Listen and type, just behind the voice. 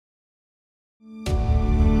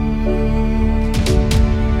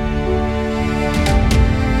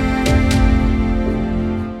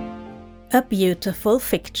A Beautiful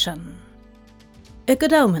Fiction. A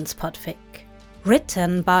Good Omens podfic,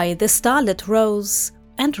 written by The Starlit Rose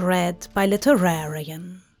and read by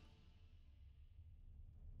Literarian.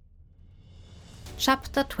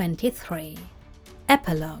 Chapter 23.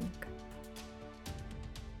 Epilogue.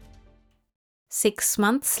 6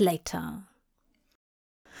 months later.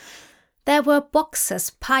 There were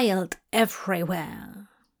boxes piled everywhere.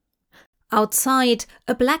 Outside,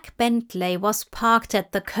 a black Bentley was parked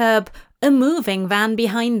at the curb, a moving van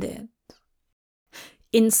behind it.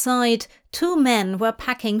 Inside, 2 men were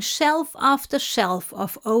packing shelf after shelf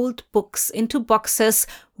of old books into boxes,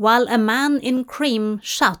 while a man in cream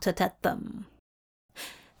shouted at them.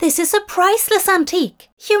 "This is a priceless antique.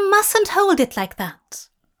 You mustn't hold it like that.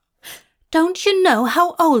 Don't you know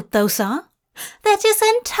how old those are? That is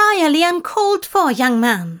entirely uncalled for, young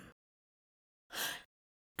man."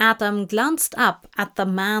 Adam glanced up at the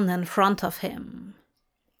man in front of him.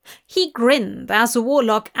 He grinned as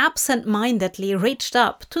Warlock absent-mindedly reached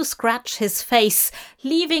up to scratch his face,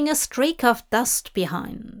 leaving a streak of dust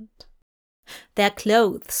behind. Their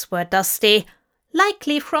clothes were dusty,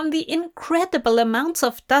 likely from the incredible amounts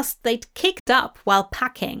of dust they'd kicked up while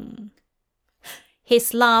packing.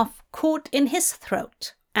 His laugh caught in his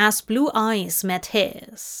throat as blue eyes met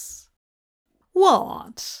his.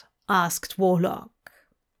 "What?" asked Warlock.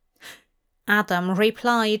 Adam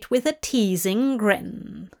replied with a teasing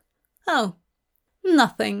grin. "Oh,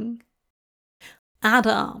 nothing."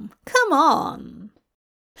 "Adam, come on."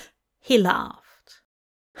 He laughed.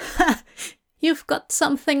 "Ha, you've got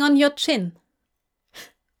something on your chin."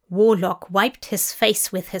 Warlock wiped his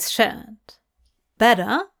face with his shirt.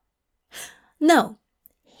 "Better?" "No.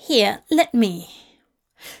 Here, let me,"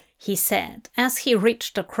 he said as he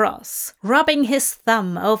reached across, rubbing his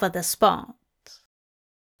thumb over the spot.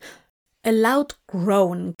 A loud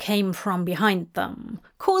groan came from behind them,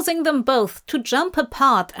 causing them both to jump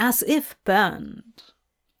apart as if burned.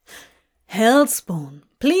 "Hellspawn,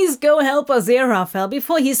 please go help Aziraphale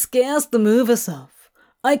before he scares the movers off.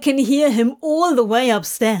 I can hear him all the way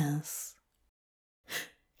upstairs."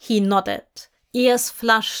 He nodded, ears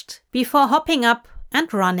flushed, before hopping up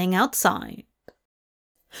and running outside.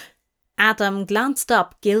 Adam glanced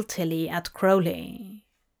up guiltily at Crowley.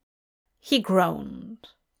 He groaned.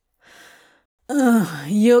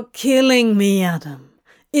 You're killing me, Adam.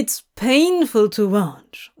 It's painful to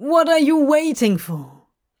watch. What are you waiting for?"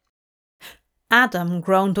 Adam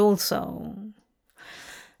groaned also.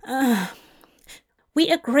 "We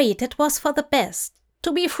agreed it was for the best,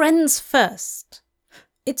 to be friends first.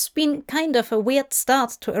 It's been kind of a weird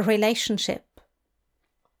start to a relationship."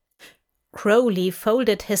 Crowley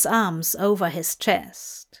folded his arms over his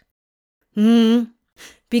chest.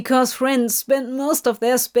 Because friends spend most of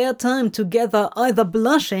their spare time together either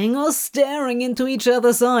blushing or staring into each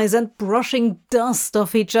other's eyes and brushing dust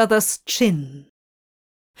off each other's chin."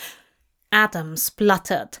 Adam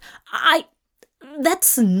spluttered.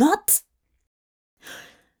 That's not..."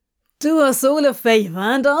 "Do us all a favor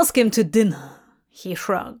and ask him to dinner," he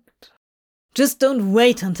shrugged. "Just don't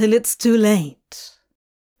wait until it's too late."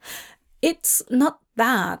 "It's not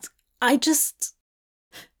that. I just..."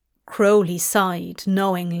 Crowley sighed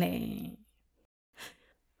knowingly.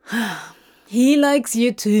 "He likes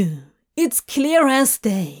you too. It's clear as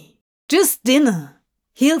day. Just dinner.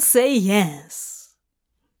 He'll say yes."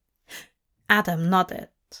 Adam nodded.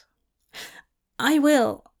 "I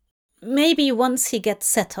will. Maybe once he gets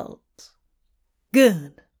settled."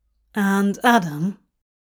 "Good. And Adam?"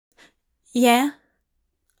 "Yeah?"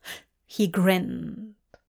 He grinned.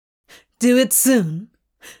 "Do it soon.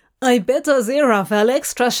 I bet Aziraphale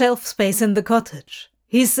extra shelf space in the cottage.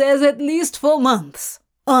 He says at least 4 months.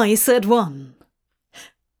 I said 1.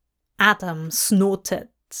 Adam snorted.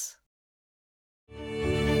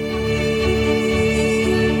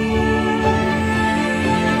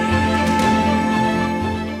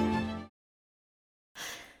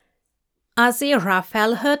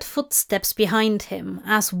 Aziraphale heard footsteps behind him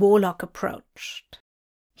as Warlock approached.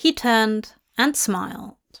 He turned and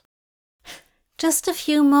smiled. "Just a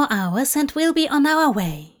few more hours and we'll be on our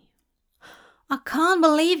way." "I can't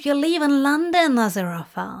believe you're leaving London,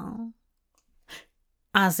 Aziraphale."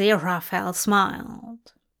 Aziraphale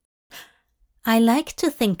smiled. "I like to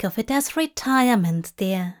think of it as retirement,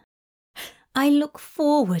 dear. I look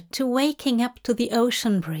forward to waking up to the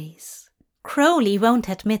ocean breeze. Crowley won't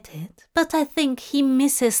admit it, but I think he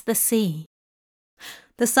misses the sea.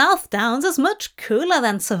 The South Downs is much cooler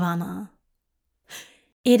than Savannah."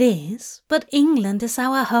 "It is, but England is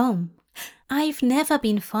our home. I've never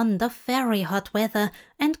been fond of very hot weather,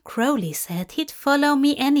 and Crowley said he'd follow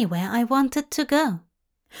me anywhere I wanted to go."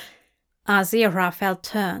 Aziraphale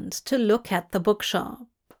turned to look at the bookshop.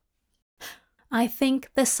 I think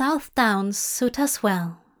the South Downs suit us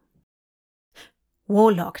well.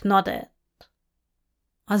 Warlock nodded.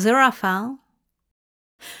 Aziraphale?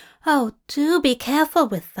 Oh, do be careful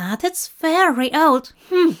with that, it's very old.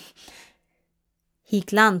 He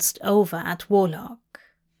glanced over at Warlock.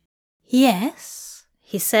 Yes,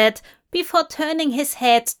 he said, before turning his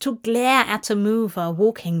head to glare at a mover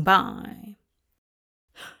walking by.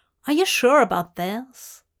 Are you sure about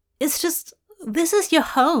this? It's just, this is your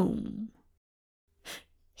home.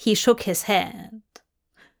 He shook his head.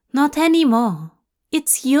 Not anymore.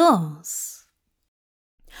 It's yours.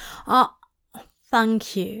 Ah,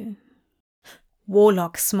 thank you.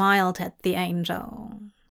 Warlock smiled at the angel.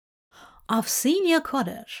 I've seen your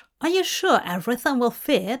cottage. Are you sure everything will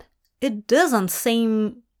fit? It doesn't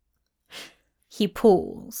seem... He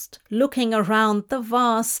paused, looking around the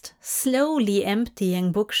vast, slowly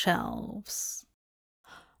emptying bookshelves.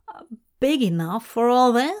 Big enough for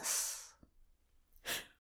all this?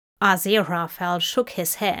 Aziraphale shook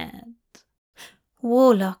his head.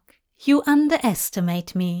 Warlock, you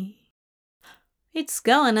underestimate me. It's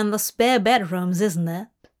going in the spare bedrooms, isn't it?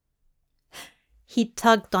 He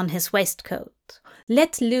tugged on his waistcoat,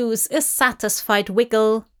 let loose a satisfied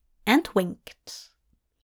wiggle, and winked.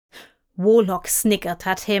 Warlock sniggered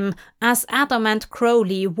at him as Adam and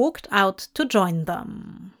Crowley walked out to join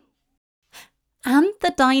them. And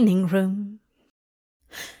the dining room.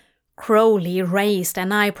 Crowley raised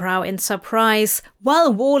an eyebrow in surprise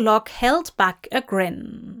while Warlock held back a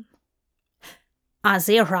grin.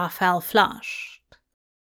 Aziraphale flushed.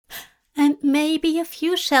 And maybe a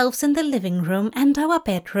few shelves in the living room and our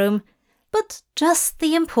bedroom, but just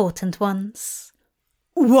the important ones.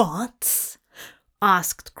 What?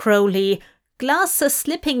 Asked Crowley, glasses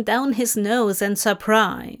slipping down his nose in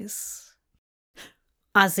surprise.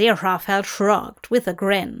 Aziraphale shrugged with a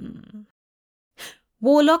grin.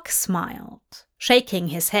 Warlock smiled, shaking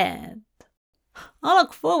his head. I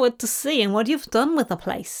look forward to seeing what you've done with the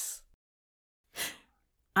place.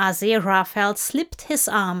 Aziraphale slipped his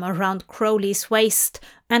arm around Crowley's waist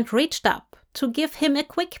and reached up to give him a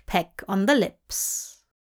quick peck on the lips.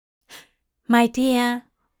 My dear,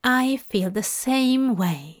 I feel the same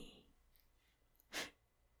way.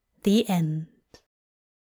 The end.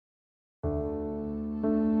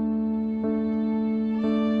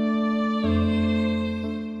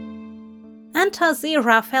 And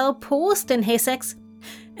Aziraphale paused in his exploration.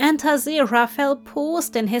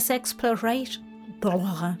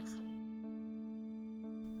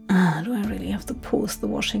 Do I really have to pause the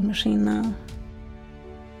washing machine now?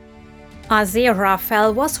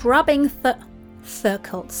 Aziraphale was rubbing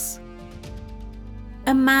circles.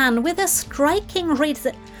 A man with a striking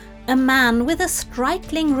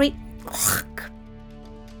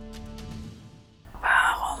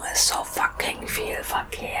Warum ist so fucking viel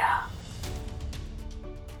Verkehr?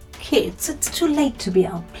 Kids, it's too late to be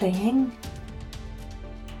out playing.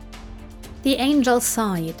 The angel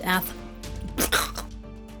sighed as...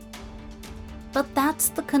 But that's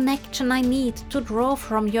the connection I need to draw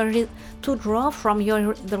from your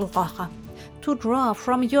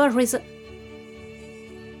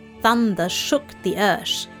Thunder shook the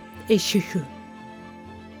earth.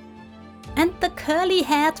 And the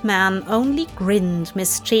curly-haired man only grinned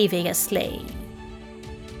mischievously.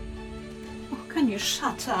 Oh, can you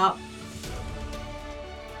shut up?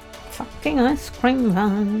 Fucking ice cream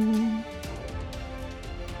van.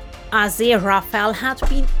 Aziraphale had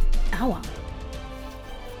been...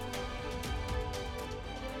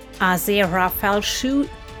 Aziraphale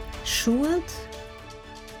shooed?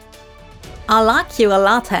 I like you a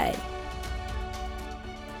latte.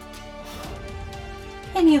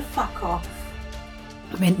 Can you fuck off?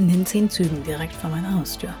 Wenden in 10 Zügen direkt vor meiner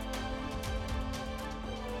Haustür.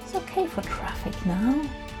 It's okay for traffic now.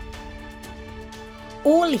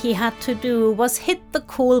 All he had to do was hit the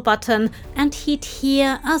call button and he'd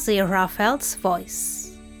hear Aziraphale's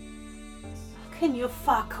voice. Can you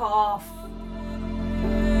fuck off?